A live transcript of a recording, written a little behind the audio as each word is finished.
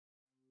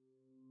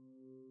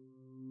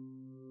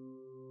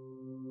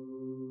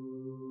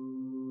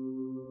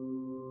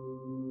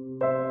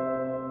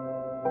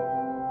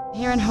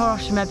here in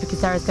Hiroshima because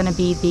there is going to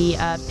be the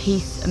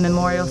peace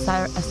memorial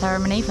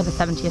ceremony for the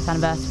 70th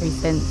anniversary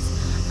since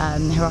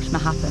Hiroshima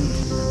happened.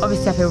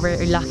 Obviously I feel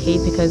really lucky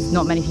because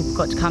not many people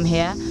got to come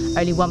here.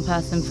 Only one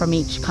person from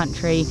each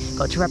country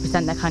got to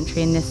represent their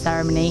country in this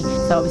ceremony.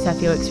 So obviously I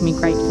feel extremely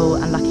grateful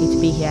and lucky to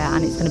be here,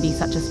 and it's going to be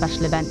such a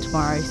special event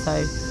tomorrow, so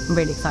I'm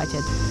really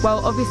excited.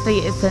 Well, obviously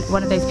it's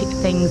one of those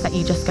things that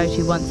you just go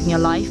to once in your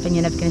life and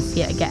you're never going to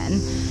see it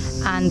again.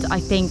 And I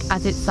think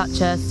as it's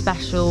such a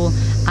special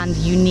and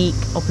unique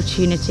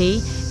opportunity,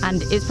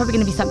 and it's probably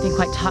going to be something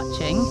quite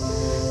touching,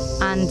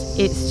 and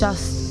it's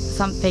just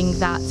something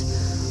that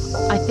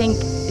I think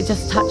it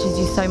just touches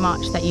you so much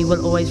that you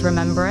will always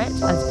remember it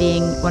as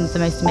being one of the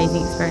most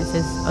amazing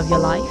experiences of your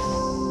life.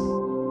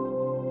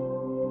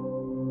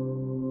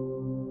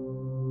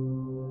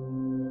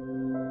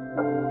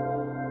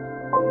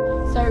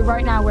 So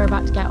right now we're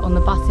about to get on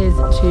the buses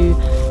to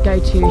go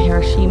to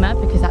Hiroshima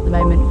because at the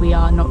moment we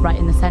are not right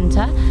in the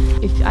centre.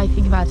 If I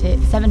think about it,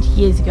 70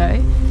 years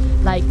ago,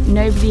 like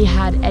nobody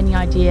had any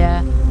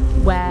idea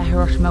where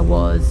Hiroshima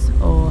was,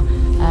 or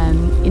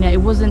you know,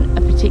 it wasn't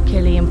a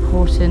particularly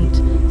important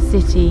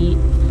city,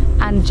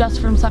 and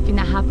just from something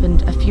that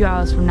happened a few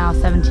hours from now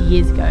 70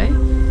 years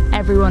ago,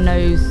 everyone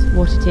knows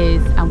what it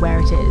is and where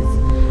it is.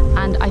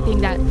 And I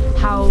think that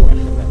how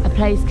a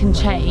place can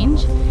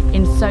change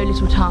in so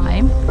little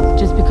time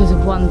just because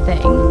of one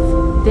thing,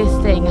 this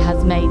thing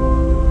has made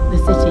the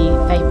city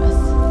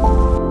famous.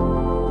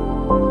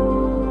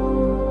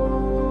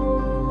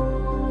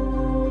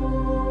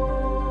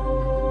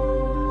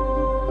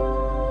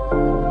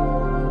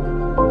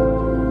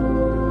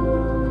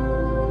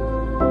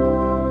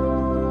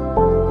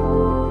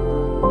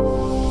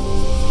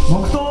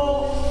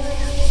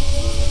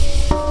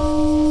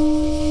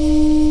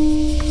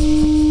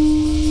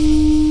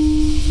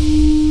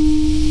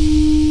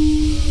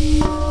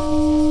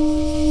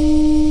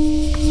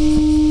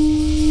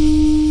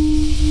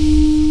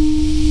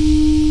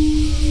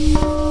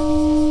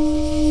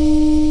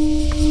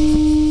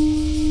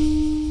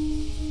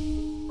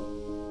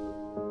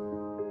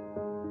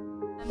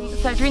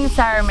 So during the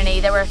ceremony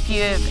there were a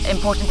few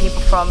important people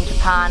from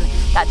Japan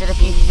that did a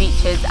few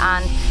speeches,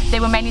 and they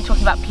were mainly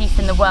talking about peace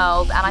in the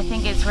world. And I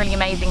think it's really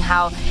amazing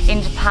how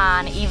in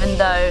Japan, even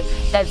though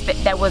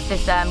there was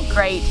this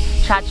great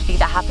tragedy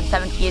that happened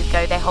 70 years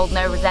ago, they hold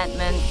no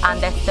resentment and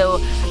they're still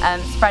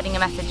spreading a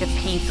message of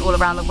peace all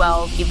around the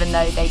world, even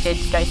though they did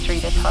go through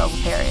this horrible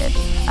period.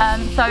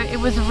 So it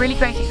was a really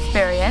great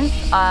experience.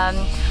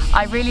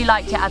 I really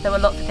liked it as there were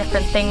lots of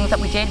different things that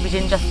we did. We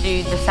didn't just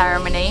do the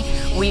ceremony,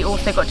 we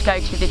also got to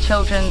go to the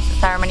children's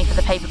ceremony for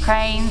the paper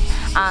cranes,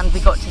 and we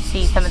got to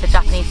see some of the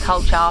Japanese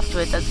culture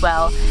afterwards as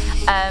well.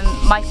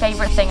 My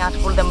favourite thing out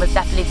of all of them was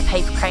definitely the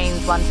paper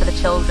cranes one for the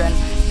children,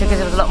 because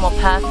it was a lot more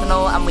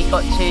personal, and we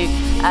got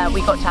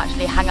to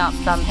actually hang up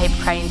some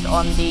paper cranes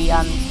on the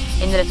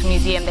in the little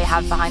museum they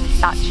have behind the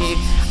statue,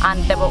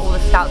 and there were all the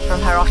scouts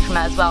from Hiroshima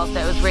as well, so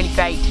it was really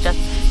great to just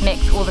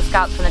mix all the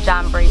scouts from the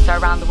Jamboree, so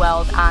around the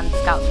world, and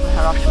scouts from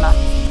Hiroshima.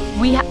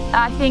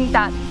 I think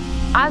that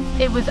as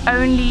it was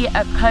only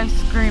a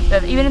close group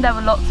of, even though there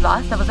were lots of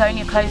us, there was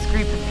only a close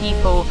group of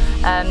people,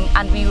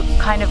 and we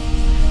kind of,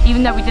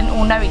 even though we didn't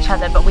all know each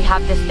other, but we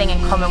have this thing in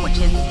common which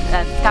is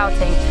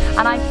scouting,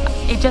 and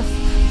it just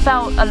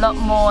felt a lot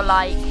more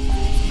like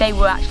they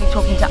were actually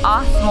talking to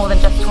us more than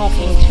just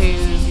talking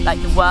to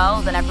like the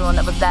world and everyone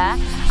that was there.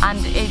 And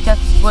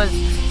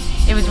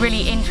it was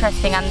really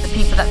interesting, and the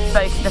people that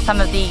spoke,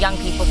 some of the young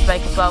people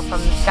spoke as well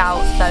from the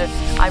Scouts, so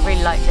I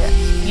really liked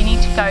it. You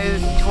need to go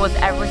towards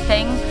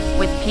everything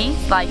with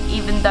peace, like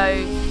even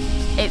though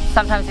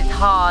sometimes it's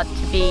hard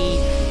to be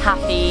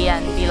happy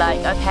and be like,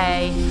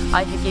 okay,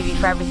 I forgive you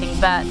for everything,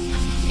 but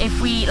if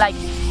we, like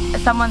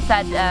someone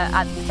said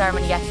at the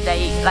ceremony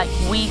yesterday, like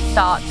we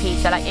start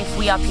peace, so like if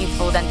we are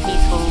peaceful then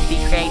peace will be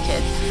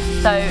created.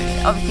 So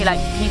obviously like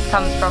peace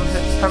comes from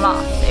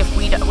us. If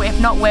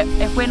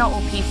we're not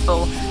all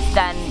peaceful,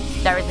 then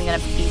there isn't going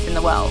to be peace in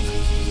the world.